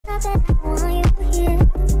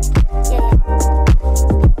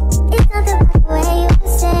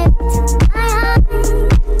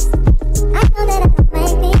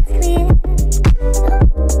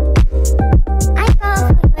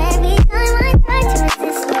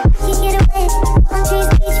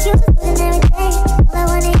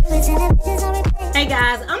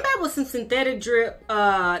synthetic drip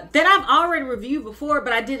that I've already reviewed before,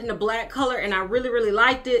 but I did in a black color and I really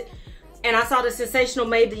liked it. And I saw the Sensational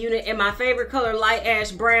made the unit in my favorite color, light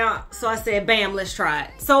ash brown, so I said bam, let's try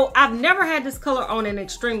it. So I've never had this color on an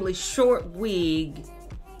extremely short wig,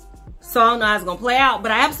 so I don't know how it's gonna play out,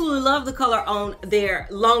 but I absolutely love the color on their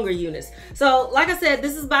longer units. So like I said,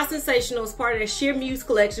 this is by Sensational. It's part of their Shear Muse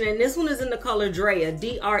collection, and this one is in the color Drea,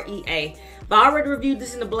 D-R-E-A. But I already reviewed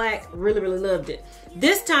this in the black, really loved it.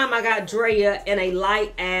 This time I got Drea in a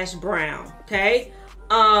light ash brown, okay?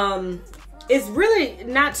 It's really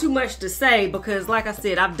not too much to say because like I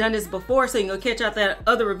said, I've done this before, so you're gonna catch out that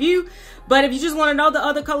other review. But if you just wanna know the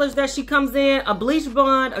other colors that she comes in, a bleach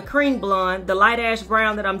blonde, a cream blonde, the light ash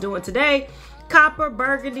brown that I'm doing today, copper,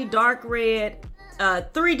 burgundy, dark red,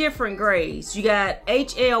 3 different grays. You got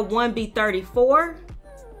HL1B34,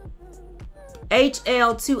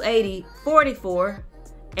 HL28044,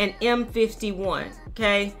 and M51,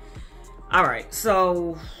 okay? All right,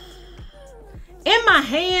 so in my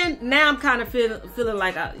hand, now I'm kind of feeling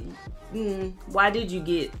like, why did you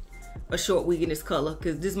get a short wig in this color?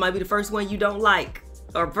 Because this might be the first one you don't like,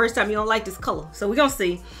 or first time you don't like this color. So we're gonna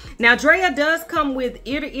see. Now Drea does come with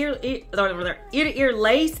ear-to-ear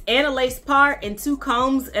lace and a lace part and 2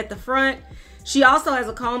 combs at the front. She also has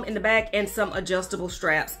a comb in the back and some adjustable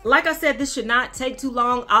straps. Like I said, this should not take too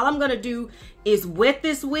long. All I'm gonna do is wet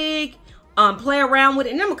this wig, play around with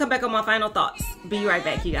it, and then I'm gonna come back on my final thoughts. Be right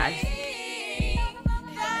back, you guys.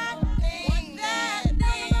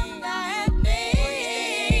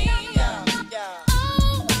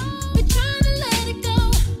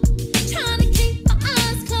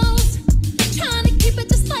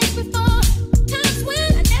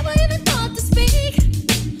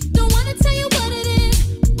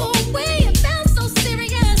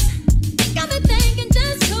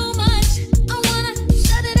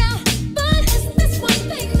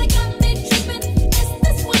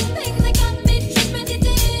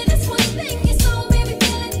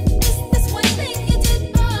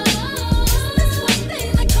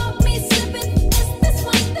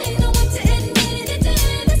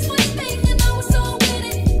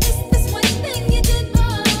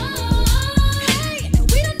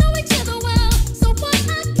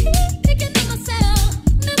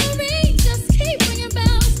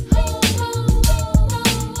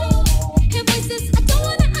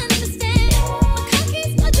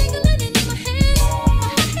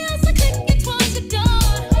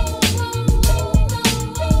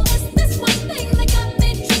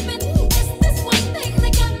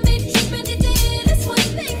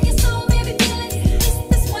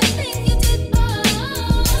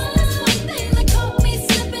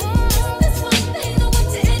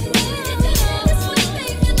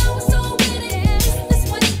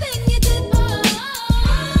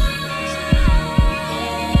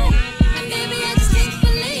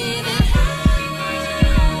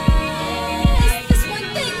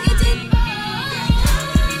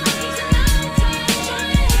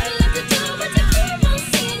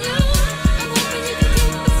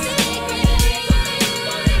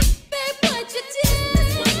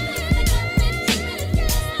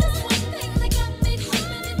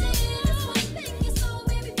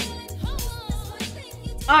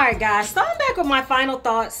 Alright guys, so I'm back with my final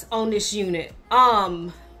thoughts on this unit.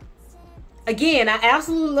 Again, I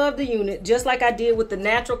absolutely love the unit, just like I did with the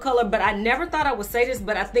natural color, but I never thought I would say this,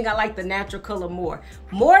 but I think I like the natural color more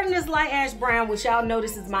than this light ash brown, which y'all know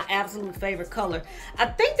this is my absolute favorite color. I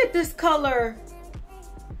think that this color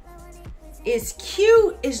is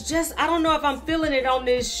cute. It's just, I don't know if I'm feeling it on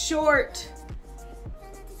this short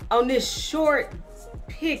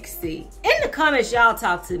pixie. In the comments, y'all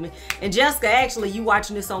talk to me. And Jessica, actually, you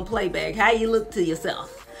watching this on playback. How you look to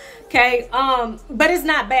yourself? Okay, but it's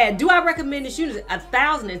not bad. Do I recommend this unit?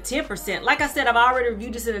 1,010%. Like I said, I've already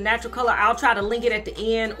reviewed this in a natural color. I'll try to link it at the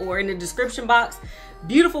end or in the description box.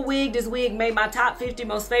 Beautiful wig. This wig made my top 50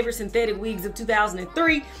 most favorite synthetic wigs of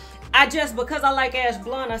 2003. Because I like ash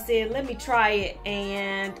blonde, I said, let me try it,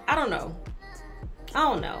 and I don't know.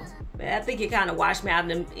 I think it kind of washed me out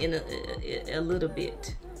in a little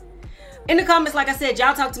bit. In the comments, like I said,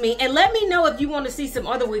 y'all talk to me and let me know if you want to see some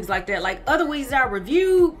other wigs like that, like other wigs that I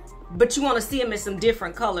reviewed, but you want to see them in some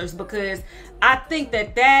different colors, because I think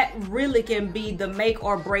that really can be the make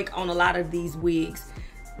or break on a lot of these wigs.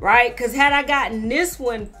 right? Because had I gotten this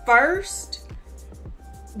one first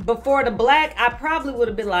before the black, I probably would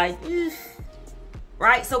have been like,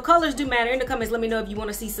 right? So colors do matter. In the comments, let me know if you want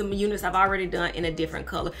to see some units I've already done in a different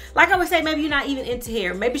color. Like I would say, maybe you're not even into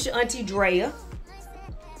hair. Maybe it's your auntie Drea.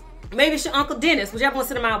 Maybe it's your Uncle Dennis. Whichever one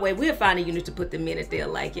send them my way, we'll find a unit to put them in if they'll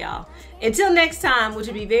like y'all. Until next time, which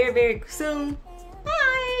will be very, very soon.